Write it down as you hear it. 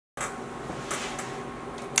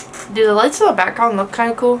Do the lights in the background look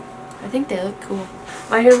kind of cool? I think they look cool.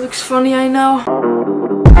 My hair looks funny, I know.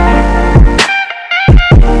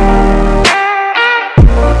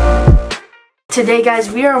 Today, guys,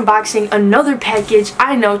 we are unboxing another package.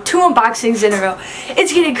 I know, 2 unboxings in a row.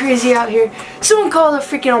 It's getting crazy out here. Someone call the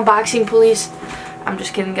freaking unboxing police. I'm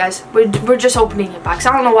just kidding, guys. We're just opening a box.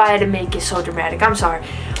 I don't know why I had to make it so dramatic. I'm sorry.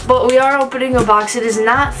 But we are opening a box. It is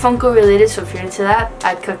not Funko related, so if you're into that,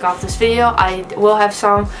 I'd click off this video. I will have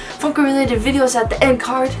some Funko related videos at the end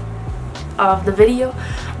card of the video.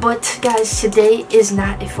 But guys, today is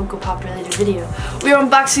not a Funko Pop related video. We are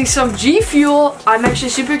unboxing some GFuel. I'm actually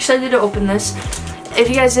super excited to open this. If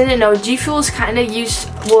you guys didn't know, GFuel is kind of used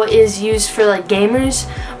for like gamers,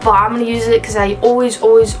 but I'm gonna use it because I always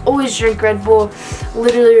drink Red Bull.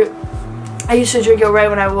 Literally, I used to drink it right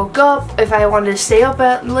when I woke up. If I wanted to stay up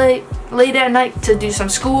at late at night to do some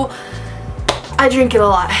school, I drink it a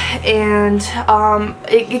lot, and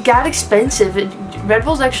it got expensive. Red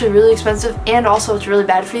Bull's actually really expensive, and also it's really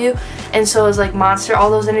bad for you, and so is like Monster, all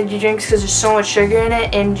those energy drinks, because there's so much sugar in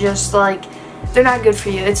it, and just like they're not good for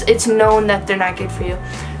you. It's known that they're not good for you.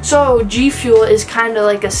 So GFuel is kind of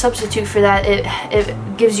like a substitute for that. It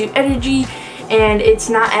gives you energy, and it's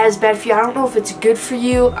not as bad for you. I don't know if it's good for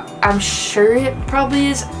you. I'm sure it probably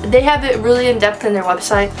is. They have it really in depth in their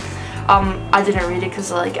website. I didn't read it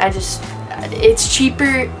because like it's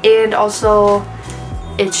cheaper, and also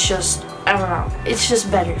it's just, I don't know, it's just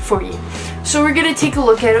better for you. So we're gonna take a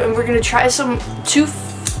look at it, and we're gonna try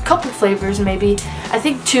couple flavors maybe. I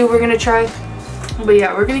think 2 we're gonna try. But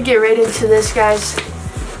yeah, we're gonna get right into this, guys.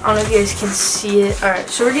 I don't know if you guys can see it. Alright,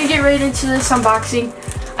 so we're gonna get right into this unboxing.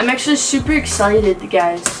 I'm actually super excited,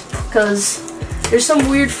 guys, because there's some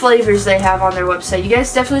weird flavors they have on their website. You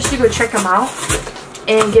guys definitely should go check them out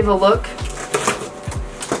and give a look,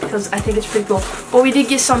 because I think it's pretty cool. But we did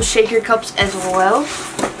get some shaker cups as well.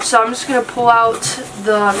 So I'm just gonna pull out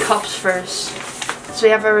the cups first. So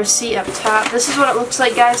we have a receipt up top. This is what it looks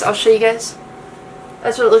like, guys. I'll show you guys.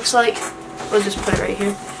 That's what it looks like. We'll just put it right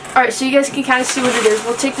here. Alright, so you guys can kind of see what it is.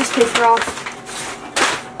 We'll take this paper off.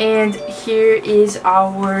 And here is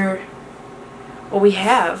what we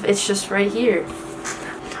have. It's just right here.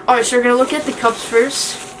 Alright, so we're going to look at the cups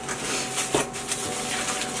first.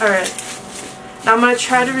 Alright. Now I'm going to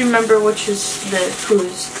try to remember which is the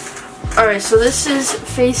clues. Alright, so this is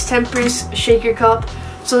Face Tempers Shaker Cup.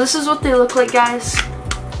 So this is what they look like, guys.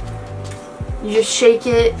 You just shake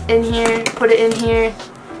it in here, put it in here,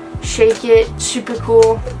 shake it, super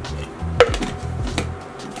cool.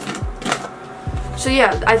 So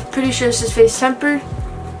yeah, I'm pretty sure this is Face Temper.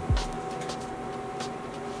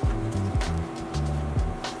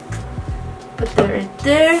 Put that right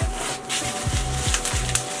there.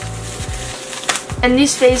 And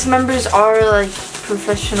these Face members are like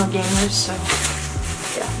professional gamers, so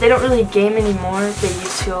yeah, they don't really game anymore. They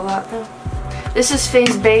used to a lot though. This is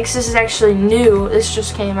Face Banks. This is actually new. This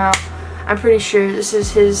just came out. I'm pretty sure this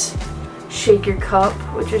is his shaker cup,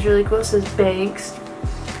 which is really cool. It says Banks.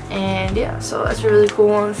 And yeah, so that's a really cool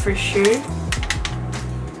one for sure.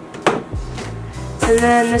 And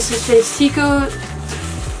then this is Face Tico's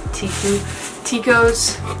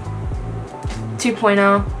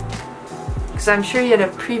 2.0. Because I'm sure he had a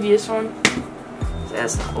previous one. So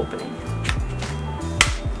that's not opening.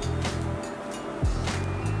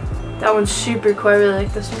 That one's super cool. I really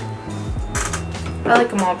like this one. I like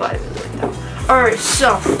them all, but I really like that one. Alright,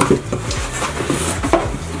 so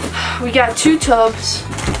we got 2 tubs.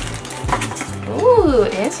 Ooh,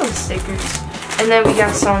 and some stickers. And then we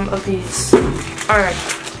got some of these. Alright.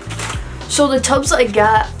 So the tubs I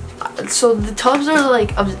got, the tubs are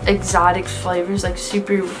like of exotic flavors, like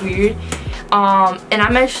super weird. And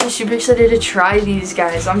I'm actually super excited to try these,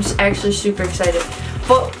 guys. I'm just actually super excited.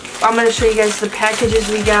 But I'm going to show you guys the packages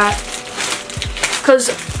we got. Because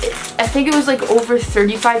I think it was like over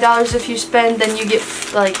 $35 if you spend. Then you get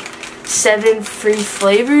like 7 free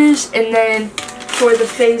flavors. And then for the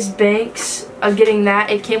Face Banks of getting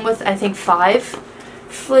that, it came with I think 5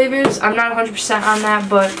 flavors. I'm not 100% on that.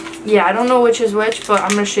 But yeah, I don't know which is which. But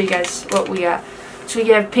I'm going to show you guys what we got. So we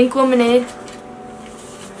have Pink Lemonade.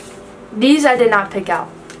 These I did not pick out.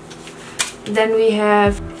 Then we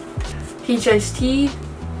have Peach Iced Tea,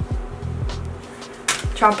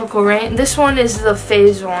 Tropical Rain. This one is the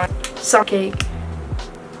Phase one. Sun Cake,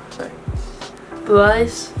 Blue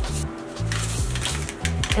Ice,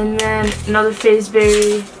 and then another Phase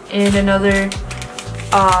Berry and another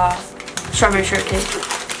Strawberry Shortcake.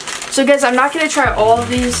 So guys, I'm not gonna try all of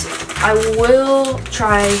these. I will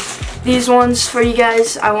try these ones for you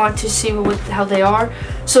guys. I want to see how they are.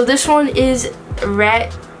 So this one is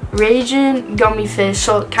Raisin Gummy Fish,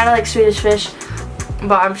 so kind of like Swedish Fish.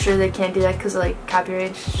 but I'm sure they can't do that because of like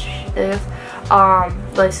copyright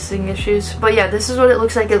licensing issues. But yeah, this is what it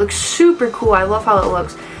looks like. It looks super cool. I love how it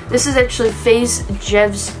looks. This is actually FaZe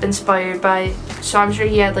Jev's inspired by, so I'm sure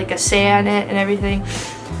he had like a say on it and everything.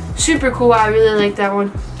 Super cool. I really like that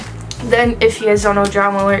one. Then, if you guys don't know,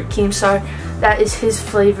 Drama Alert Keemstar, that is his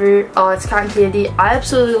flavor. It's cotton candy. I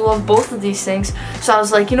absolutely love both of these things. So I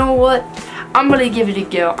was like, you know what? I'm gonna give it a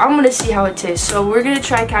go. I'm gonna see how it tastes. So we're gonna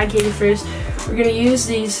try cotton candy first. We're gonna use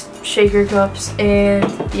these shaker cups, and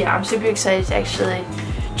yeah, I'm super excited to actually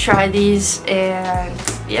try these. And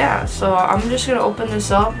yeah, so I'm just gonna open this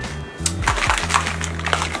up.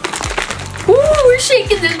 Woo, we're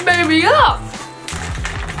shaking this baby up.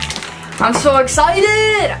 I'm so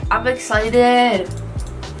excited! I'm excited.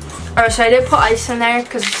 Alright, so I did put ice in there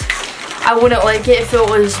because I wouldn't like it if it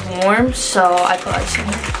was warm, so I put ice in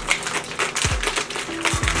there.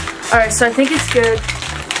 Alright, so I think it's good.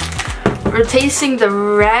 We're tasting the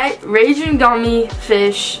Raging Gummy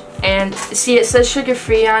Fish, and see it says sugar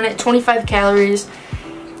free on it, 25 calories,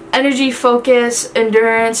 energy, focus,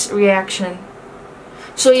 endurance, reaction.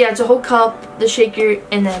 So yeah, it's a whole cup, the shaker,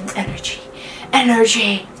 and then energy.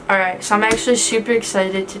 Energy! Alright, so I'm actually super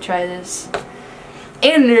excited to try this.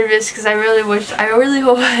 And nervous because I really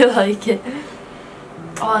hope I like it.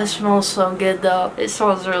 Oh, it smells so good though. It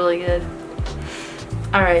smells really good.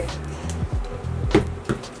 Alright.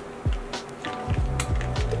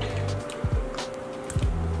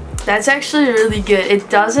 That's actually really good. It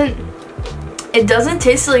doesn't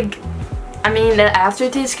taste like, I mean, the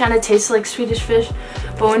aftertaste kind of tastes like Swedish Fish,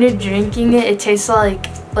 but when you're drinking it, it tastes like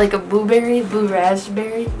a blue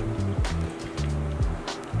raspberry.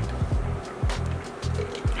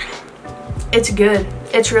 It's good.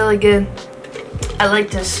 It's really good. I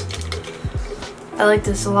like this. I like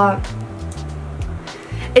this a lot.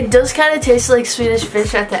 It does kind of taste like Swedish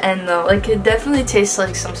Fish at the end though. Like, it definitely tastes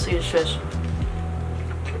like some Swedish Fish.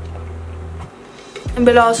 But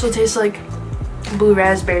it also tastes like blue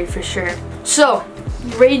raspberry for sure. So,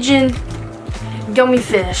 Raging Gummy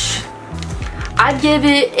Fish. I'd give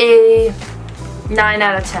it a 9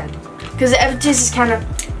 out of 10. Because the aftertaste is kind of,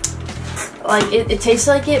 like, it tastes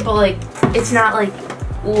like it, but like, it's not like,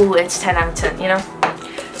 ooh, it's 10 out of 10, you know?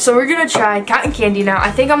 So we're gonna try cotton candy now. I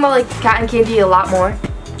think I'm gonna like cotton candy a lot more.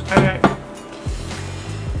 Alright.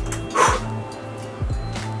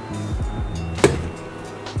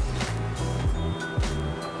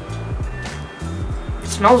 It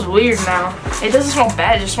smells weird now. It doesn't smell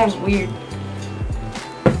bad, it just smells weird.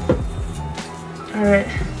 Alright.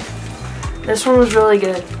 This one was really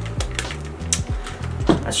good.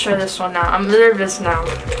 Let's try this one now. I'm nervous now.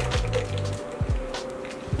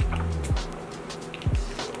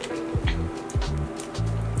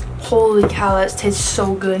 Holy cow, that tastes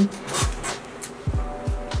so good.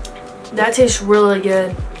 That tastes really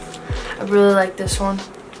good. I really like this one.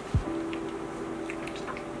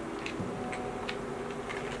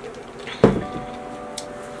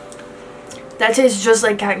 That tastes just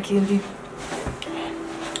like cotton candy.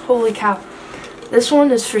 Holy cow. This one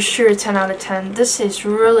is for sure a 10 out of 10. This tastes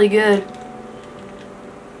really good.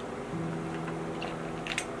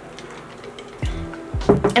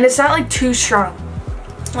 And it's not like too strong.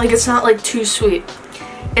 Like, it's not like too sweet.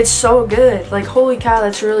 It's so good. Like, holy cow,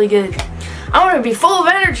 that's really good. I want to be full of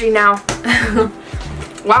energy now.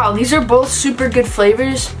 Wow, these are both super good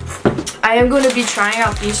flavors. I am going to be trying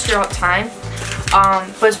out these throughout time.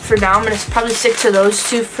 But for now, I'm going to probably stick to those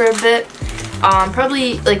two for a bit.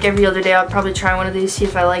 Probably like every other day, I'll probably try one of these, see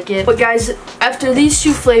if I like it. But guys, after these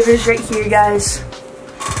two flavors right here, guys,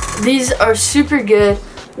 these are super good.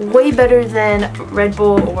 Way better than Red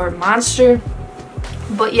Bull or Monster.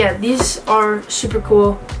 But yeah, these are super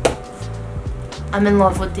cool. I'm in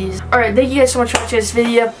love with these. Alright, thank you guys so much for watching this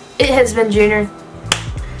video. It has been Junior.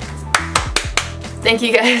 Thank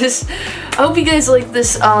you guys. I hope you guys like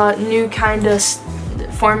this new kind of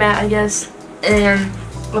format, I guess. And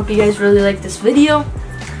hope you guys really like this video.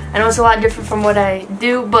 I know it's a lot different from what I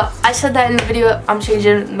do, but I said that in the video. I'm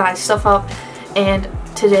changing my stuff up. And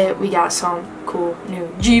today we got some cool new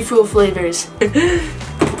GFuel flavors.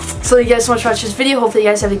 So thank you guys so much for watching this video. Hopefully you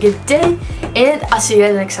guys have a good day, and I'll see you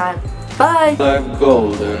guys next time. Bye. Like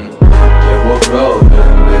golden, yeah, we're golden,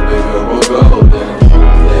 baby girl, we're golden.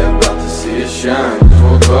 They're about to see it shine, 'cause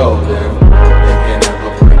we're golden.